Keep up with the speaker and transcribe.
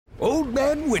Old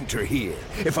Man Winter here.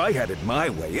 If I had it my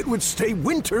way, it would stay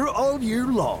winter all year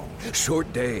long.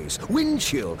 Short days, wind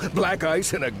chill, black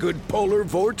ice, and a good polar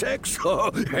vortex.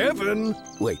 Oh, heaven.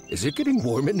 Wait, is it getting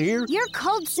warm in here? Your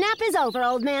cold snap is over,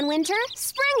 Old Man Winter.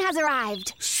 Spring has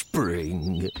arrived.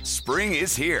 Spring. Spring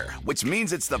is here, which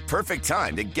means it's the perfect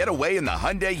time to get away in the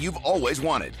Hyundai you've always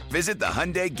wanted. Visit the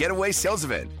Hyundai Getaway Sales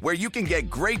Event, where you can get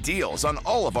great deals on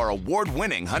all of our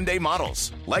award-winning Hyundai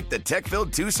models, like the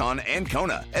tech-filled Tucson and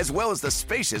Kona, as well as the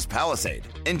spacious Palisade.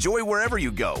 Enjoy wherever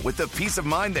you go with the peace of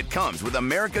mind that comes with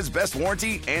America's best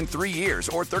warranty and 3 years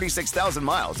or 36,000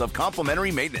 miles of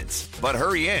complimentary maintenance. But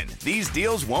hurry in, these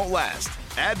deals won't last.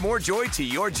 Add more joy to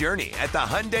your journey at the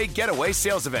Hyundai Getaway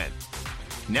Sales Event.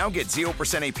 Now get 0%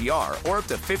 APR or up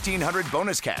to $1,500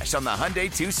 bonus cash on the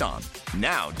Hyundai Tucson.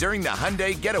 Now, during the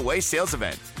Hyundai Getaway Sales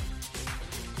Event.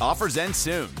 Offers end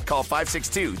soon. Call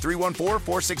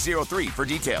 562-314-4603 for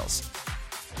details.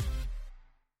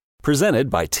 Presented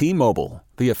by T-Mobile,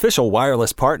 the official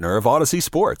wireless partner of Odyssey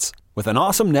Sports. With an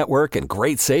awesome network and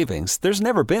great savings, there's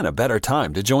never been a better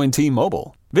time to join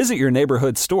T-Mobile. Visit your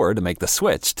neighborhood store to make the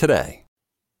switch today.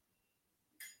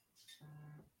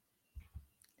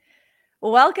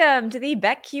 Welcome to the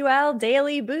BetQL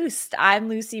Daily Boost. I'm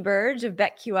Lucy Burge of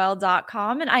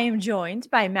BetQL.com, and I am joined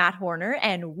by Matt Horner,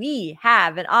 and we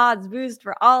have an odds boost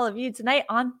for all of you tonight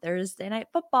on Thursday Night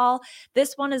Football.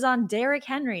 This one is on Derrick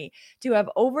Henry to have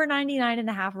over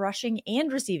 99.5 rushing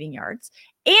and receiving yards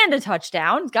and a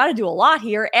touchdown. Got to do a lot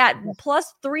here at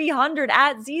plus 300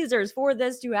 at Caesars for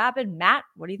this to happen. Matt,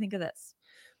 what do you think of this?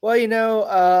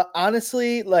 Well,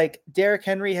 honestly, like Derrick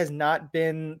Henry has not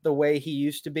been the way he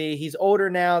used to be. He's older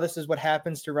now. This is what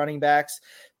happens to running backs.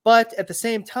 But at the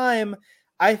same time,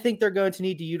 I think they're going to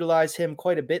need to utilize him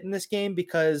quite a bit in this game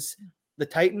because the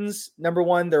Titans, number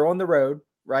one, they're on the road,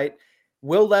 right?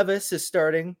 Will Levis is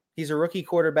starting. He's a rookie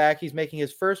quarterback. He's making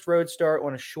his first road start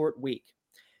on a short week.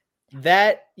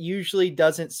 That usually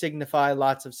doesn't signify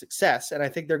lots of success. And I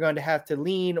think they're going to have to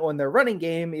lean on their running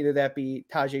game, either that be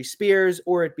Tajay Spears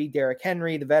or it be Derrick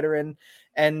Henry, the veteran.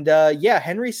 And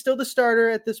Henry's still the starter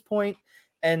at this point.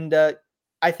 And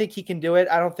I think he can do it.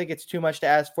 I don't think it's too much to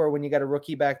ask for when you got a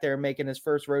rookie back there making his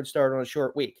first road start on a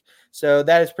short week. So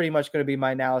that is pretty much going to be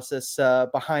my analysis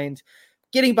behind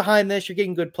this. You're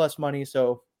getting good plus money,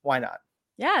 so why not?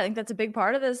 Yeah, I think that's a big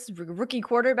part of this. Rookie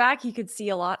quarterback, you could see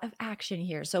a lot of action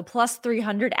here. So plus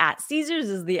 300 at Caesars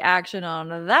is the action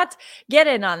on that. Get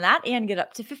in on that and get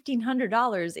up to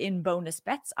 $1,500 in bonus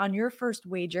bets on your first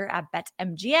wager at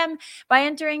BetMGM by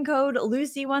entering code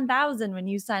Lucy1000 when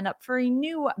you sign up for a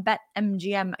new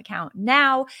BetMGM account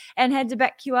now. And head to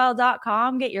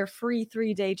BetQL.com, get your free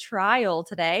 3-day trial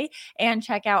today, and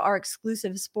check out our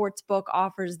exclusive sportsbook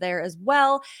offers there as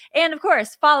well. And of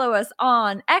course, follow us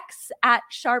on X at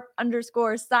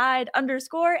 @sharp_side_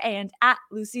 and at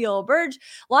Lucille Burge.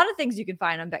 A lot of things you can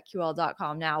find on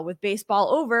BetQL.com now. With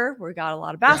baseball over, we got a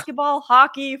lot of basketball,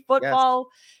 hockey, football,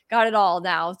 got it all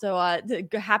now. So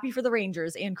happy for the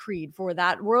Rangers and Creed for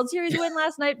that World Series win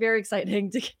last night. Very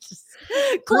exciting to just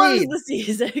close the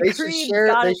season. They should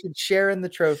share in the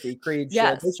trophy. Creed.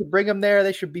 Yes. They should bring them there.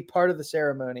 They should be part of the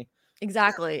ceremony.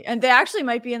 Exactly. And they actually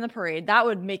might be in the parade. That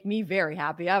would make me very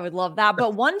happy. I would love that.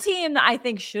 But one team that I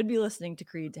think should be listening to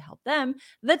Creed to help them,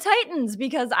 the Titans,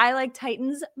 because I like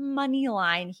Titans money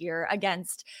line here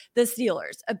against the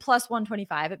Steelers at plus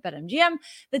 125 at BetMGM.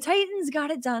 The Titans got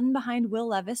it done behind Will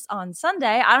Levis on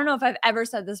Sunday. I don't know if I've ever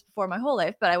said this before my whole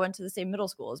life, but I went to the same middle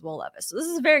school as Will Levis. So this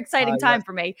is a very exciting time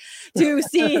for me to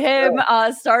see him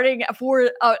starting for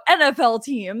an NFL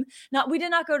team. Now, we did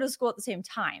not go to school at the same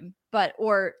time.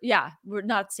 We're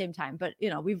not at the same time, but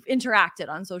we've interacted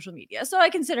on social media. So I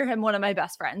consider him one of my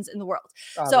best friends in the world.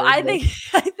 I think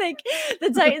the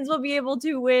Titans will be able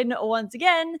to win once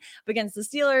again against the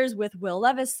Steelers with Will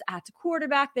Levis at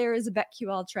quarterback. There is a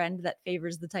BetQL trend that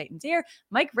favors the Titans here.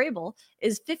 Mike Vrabel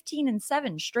is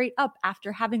 15-7 straight up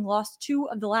after having lost 2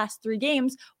 of the last 3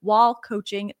 games while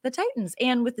coaching the Titans.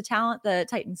 And with the talent the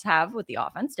Titans have with the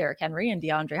offense, Derrick Henry and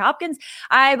DeAndre Hopkins,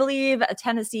 I believe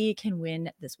Tennessee can win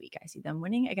this week. I see them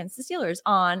winning against the Steelers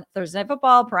on Thursday Night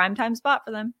Football, primetime spot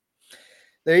for them.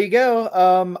 There you go.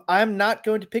 I'm not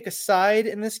going to pick a side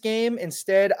in this game.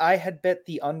 Instead, I had bet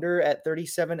the under at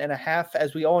 37.5.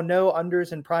 As we all know,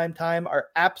 unders in primetime are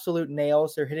absolute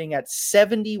nails. They're hitting at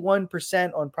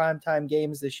 71% on primetime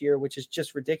games this year, which is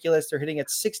just ridiculous. They're hitting at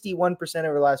 61%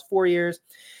 over the last 4 years.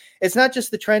 It's not just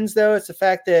the trends, though. It's the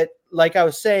fact that, like I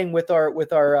was saying with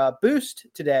our boost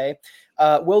today,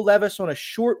 Will Levis on a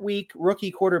short week rookie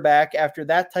quarterback after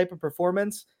that type of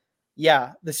performance.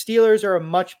 Yeah, the Steelers are a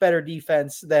much better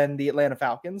defense than the Atlanta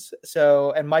Falcons.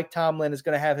 And Mike Tomlin is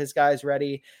going to have his guys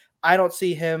ready. I don't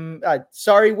see him.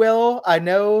 Sorry, Will. I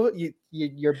know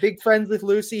you're big friends with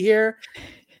Lucy here.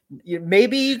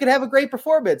 Maybe you could have a great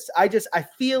performance. I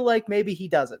feel like maybe he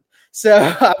doesn't.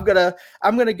 So I'm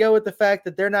gonna go with the fact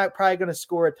that they're not probably gonna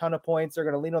score a ton of points. They're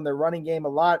gonna lean on their running game a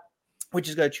lot, which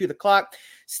is gonna chew the clock.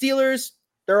 Steelers,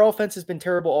 their offense has been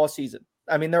terrible all season.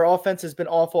 I mean, their offense has been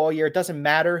awful all year. It doesn't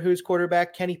matter who's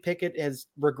quarterback. Kenny Pickett has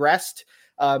regressed.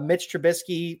 Mitch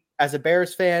Trubisky, as a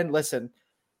Bears fan, listen,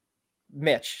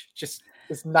 Mitch just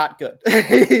is not good.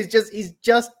 he's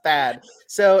just bad.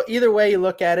 So either way you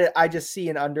look at it, I just see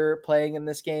an under playing in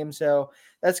this game. So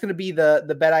that's going to be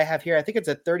the bet I have here. I think it's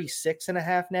at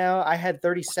 36.5 now. I had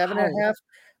 37.5.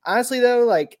 Honestly, though,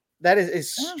 like that is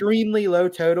extremely low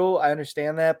total. I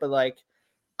understand that, but like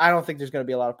I don't think there's going to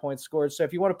be a lot of points scored. So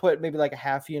if you want to put maybe like a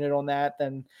half unit on that,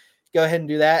 then go ahead and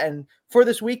do that. And for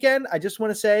this weekend, I just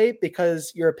want to say,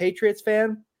 because you're a Patriots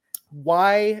fan,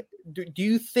 why do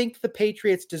you think the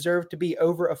Patriots deserve to be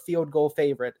over a field goal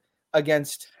favorite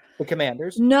against the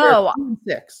Commanders? No.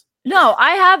 6. No,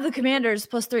 I have the Commanders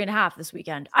plus 3.5 this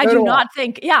weekend. I do not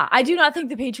think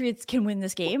the Patriots can win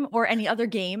this game or any other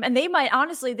game. And they might,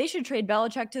 honestly, they should trade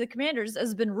Belichick to the Commanders, as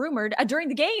has been rumored during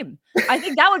the game. I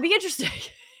think that would be interesting.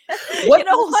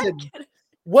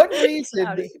 What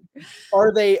reason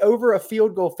are they over a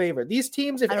field goal favorite? These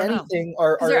teams, if anything,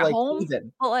 are like home,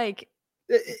 even. But like,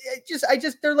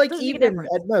 they're like even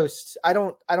at most. I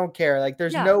don't care. Like,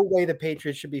 there's no way the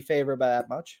Patriots should be favored by that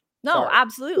much. No, Sorry.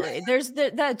 Absolutely. There's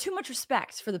too much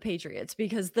respect for the Patriots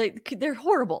because they're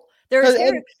horrible.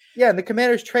 And the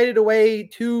Commanders traded away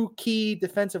 2 key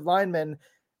defensive linemen.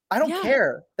 I don't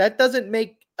care. That doesn't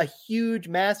make a huge,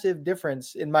 massive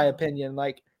difference, in my opinion.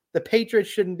 Like, the Patriots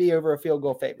shouldn't be over a field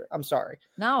goal favorite. I'm sorry.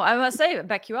 No, I must say,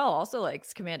 BetQL also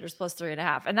likes Commanders plus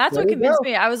 3.5, and that's what convinced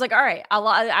me. I was like, all right,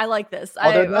 I like this.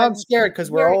 I'm scared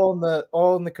because we're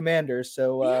all in the Commanders.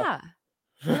 So yeah.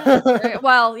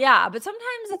 Well, yeah, but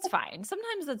sometimes it's fine.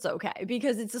 Sometimes it's okay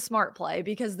because it's a smart play,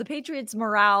 because the Patriots'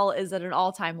 morale is at an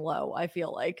all-time low, I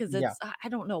feel like, because I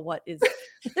don't know what is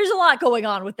there's a lot going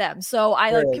on with them. So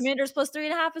I like Commanders plus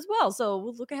 3.5 as well. So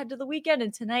we'll look ahead to the weekend,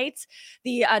 and tonight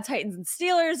the Titans and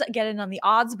Steelers get in on the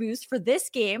odds boost for this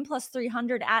game, plus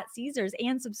 300 at Caesars,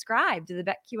 and subscribe to the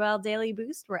BetQL Daily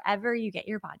Boost wherever you get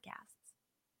your podcasts.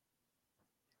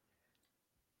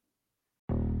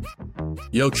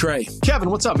 Yo, Trey. Kevin,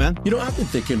 what's up, man? You know, I've been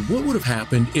thinking, what would have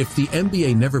happened if the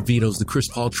NBA never vetoes the Chris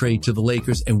Paul trade to the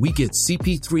Lakers and we get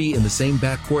CP3 in the same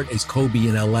backcourt as Kobe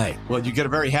in LA? Well, you get a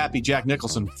very happy Jack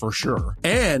Nicholson for sure.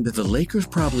 And the Lakers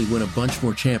probably win a bunch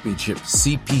more championships.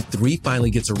 CP3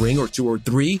 finally gets a ring or 2 or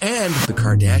 3, and the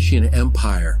Kardashian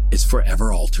empire is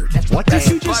forever altered. What did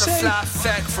you just say?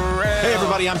 Hey,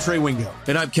 everybody, I'm Trey Wingo.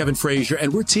 And I'm Kevin Frazier,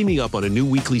 and we're teaming up on a new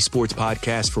weekly sports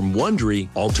podcast from Wondery,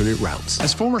 Alternate Routes.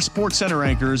 As former Sports Center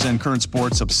anchors and current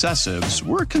sports obsessives,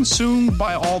 we're consumed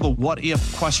by all the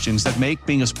what-if questions that make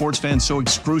being a sports fan so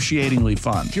excruciatingly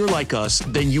fun. If you're like us,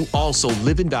 then you also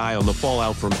live and die on the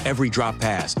fallout from every drop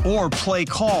pass. Or play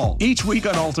call. Each week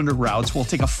on Alternate Routes, we'll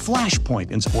take a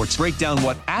flashpoint in sports, break down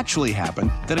what actually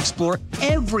happened, then explore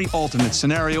every alternate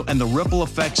scenario and the ripple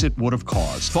effects it would have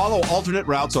caused. Follow Alternate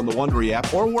Routes on the Wondery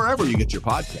app or wherever you get your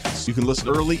podcasts. You can listen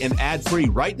early and ad-free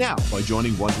right now by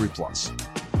joining Wondery Plus.